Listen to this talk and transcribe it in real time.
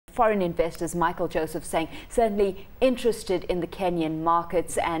foreign investors, Michael Joseph, saying certainly interested in the Kenyan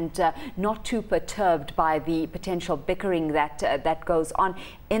markets and not too perturbed by the potential bickering that goes on.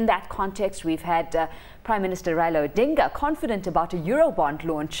 In that context, we've had Prime Minister Raila Odinga confident about a Eurobond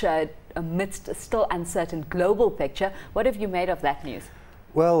launch amidst a still uncertain global picture. What have you made of that news?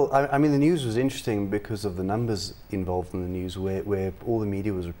 Well, I mean, the news was interesting because of the numbers involved in the news, where all the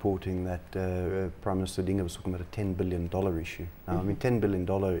media was reporting that Prime Minister Odinga was talking about a $10 billion issue. Now, I mean, $10 billion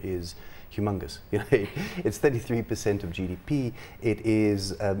is humongous. You know, it's 33% of GDP. It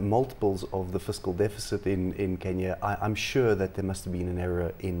is multiples of the fiscal deficit in Kenya. I'm sure that there must have been an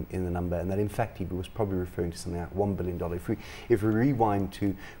error in the number, and that in fact he was probably referring to something like $1 billion. If we rewind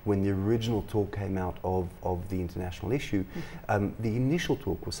to when the original talk came out of the international issue, the initial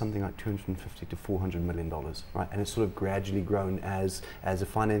talk was something like $250 to $400 million, right? And it's sort of gradually grown as a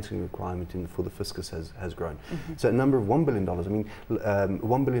financing requirement for the fiscus has grown. So a number of $1 billion. I mean,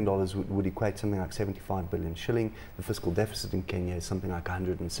 $1 billion would equate something like 75 billion shilling. The fiscal deficit in Kenya is something like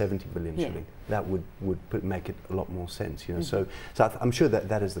 170 billion shilling. That would make it a lot more sense, you know. So I'm sure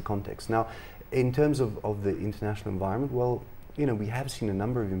that is the context. Now, in terms of the international environment, well, you know, we have seen a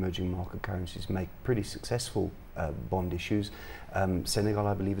number of emerging market currencies make pretty successful bond issues. Senegal,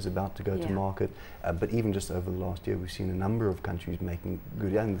 I believe, is about to go to market, but even just over the last year, we've seen a number of countries making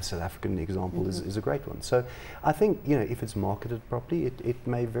good, and the South African example is a great one. So I think, you know, if it's marketed properly, it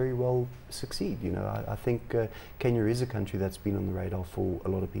may very well succeed. You know, I think Kenya is a country that's been on the radar for a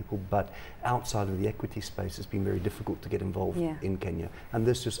lot of people, but outside of the equity space, it's been very difficult to get involved in Kenya, and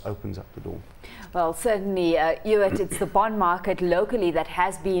this just opens up the door. Well, certainly, Ewart, it's the bond market locally that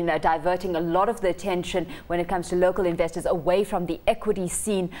has been diverting a lot of the attention when it comes to local investors away from the equity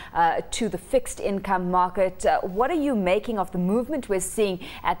scene to the fixed income market. What are you making of the movement we're seeing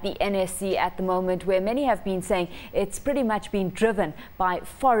at the NSE at the moment, where many have been saying it's pretty much been driven by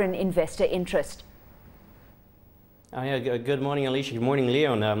foreign investor interest? Good morning, Alishia. Good morning,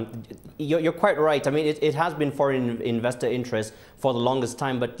 Leon. You're quite right. I mean, it has been foreign investor interest for the longest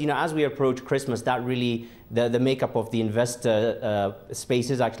time, but you know, as we approach Christmas, that really the makeup of the investor space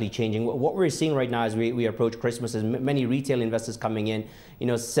is actually changing. What we're seeing right now as we approach Christmas is many retail investors coming in, you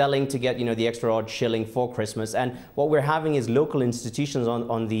know, selling to get, you know, the extra odd shilling for Christmas, and what we're having is local institutions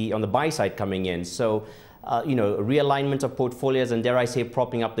on the buy side coming in. So. You know, realignment of portfolios and, dare I say,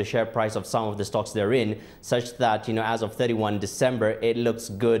 propping up the share price of some of the stocks they're in, such that, you know, as of 31 December, it looks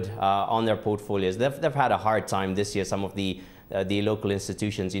good on their portfolios. They've had a hard time this year, some of the local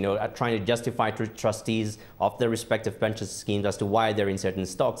institutions, you know, trying to justify to trustees of their respective pension schemes as to why they're in certain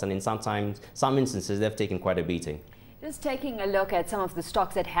stocks, and in some instances, they've taken quite a beating. Just taking a look at some of the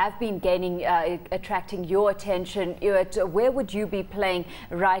stocks that have been gaining, attracting your attention, where would you be playing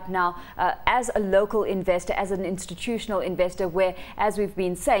right now as a local investor, as an institutional investor, where, as we've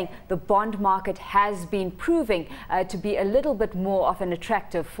been saying, the bond market has been proving to be a little bit more of an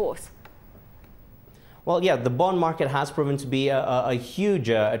attractive force? Well, yeah, the bond market has proven to be a huge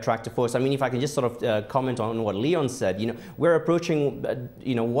attractive force. I mean, if I can just sort of comment on what Leon said, you know, we're approaching,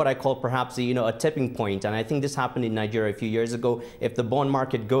 you know, what I call perhaps, you know, a tipping point. And I think this happened in Nigeria a few years ago. If the bond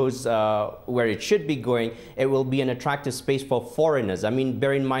market goes where it should be going, it will be an attractive space for foreigners. I mean,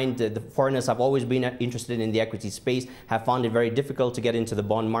 bear in mind that the foreigners have always been interested in the equity space, have found it very difficult to get into the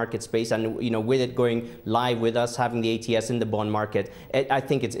bond market space. And, you know, with it going live, with us having the ATS in the bond market, I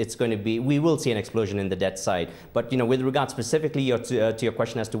think it's going to be, we will see an explosion in the debt side. But, you know, with regard specifically to your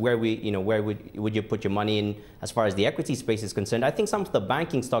question as to where where would you put your money in as far as the equity space is concerned, I think some of the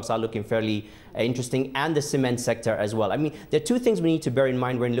banking stocks are looking fairly interesting, and the cement sector as well. I mean, there are two things we need to bear in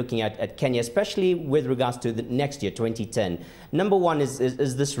mind when looking at Kenya, especially with regards to the next year, 2010. Number one is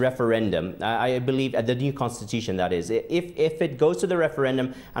this referendum. I believe at the new constitution, that is. If it goes to the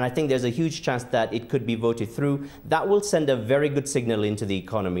referendum, and I think there's a huge chance that it could be voted through, that will send a very good signal into the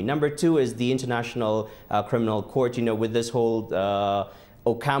economy. Number two is the International Criminal Court, you know, with this whole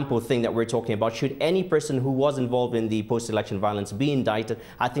Ocampo thing that we're talking about. Should any person who was involved in the post-election violence be indicted,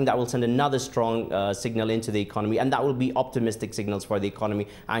 I think that will send another strong signal into the economy, and that will be optimistic signals for the economy.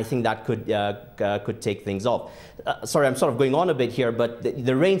 I think that could take things off. Sorry, I'm sort of going on a bit here, but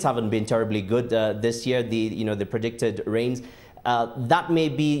the rains haven't been terribly good this year. The predicted rains. That may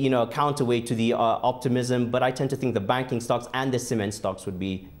be, you know, a counterweight to the optimism, but I tend to think the banking stocks and the cement stocks would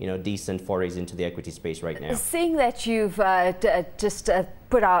be, you know, decent forays into the equity space right now. Seeing that you've just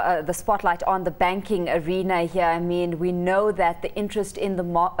put the spotlight on the banking arena here. I mean, we know that the interest in the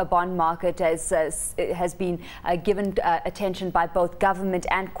bond market has been given attention by both government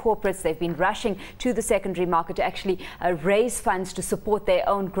and corporates. They've been rushing to the secondary market to actually raise funds to support their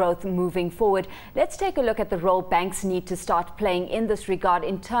own growth moving forward. Let's take a look at the role banks need to start playing in this regard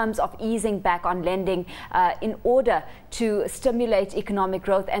in terms of easing back on lending in order to stimulate economic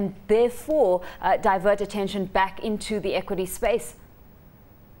growth and therefore divert attention back into the equity space.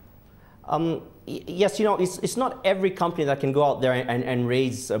 Yes, you know, it's not every company that can go out there and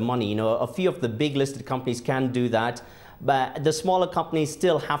raise money. You know, a few of the big listed companies can do that, but the smaller companies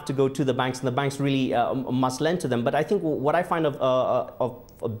still have to go to the banks, and the banks really must lend to them. But I think what I find of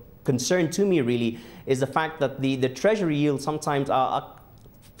concern to me really is the fact that the treasury yields sometimes are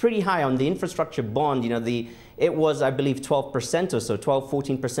pretty high on the infrastructure bond. You know, it was, I believe, 12% or so, 12,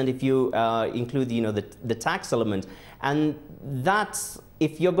 14% if you include the tax element, and that's,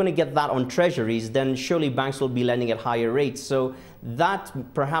 if you're going to get that on treasuries, then surely banks will be lending at higher rates. So that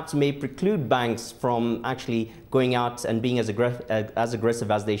perhaps may preclude banks from actually going out and being as aggressive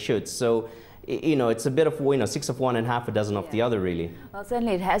as they should. So, you know, it's a bit of, you know, 6 of one and half a dozen of the other, really. Well,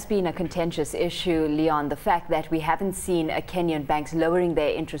 certainly it has been a contentious issue, Leon, the fact that we haven't seen Kenyan banks lowering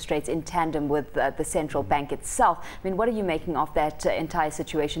their interest rates in tandem with the central bank itself. I mean, what are you making of that entire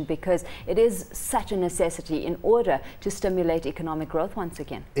situation? Because it is such a necessity in order to stimulate economic growth once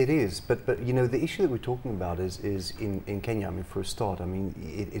again. It is, but you know, the issue that we're talking about is in Kenya. I mean, for a start, I mean,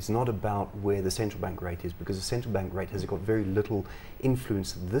 it's not about where the central bank rate is, because the central bank rate has got very little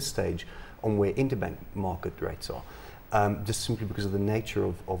influence at this stage on where interbank market rates are, just simply because of the nature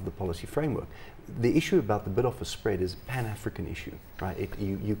of the policy framework. The issue about the bid-offer spread is a Pan-African issue, right?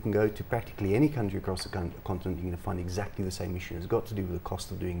 You can go to practically any country across the continent, you're going to find exactly the same issue. It's got to do with the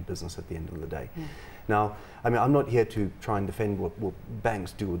cost of doing business at the end of the day. Now, I mean, I'm not here to try and defend what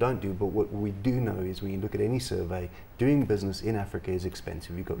banks do or don't do, but what we do know is when you look at any survey, doing business in Africa is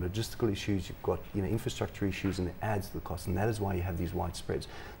expensive. You've got logistical issues, you've got, you know, infrastructure issues, and it adds to the cost, and that is why you have these wide spreads.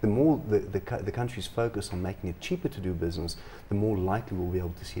 The more the countries focus on making it cheaper to do business, the more likely we'll be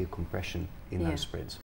able to see a compression in those spreads.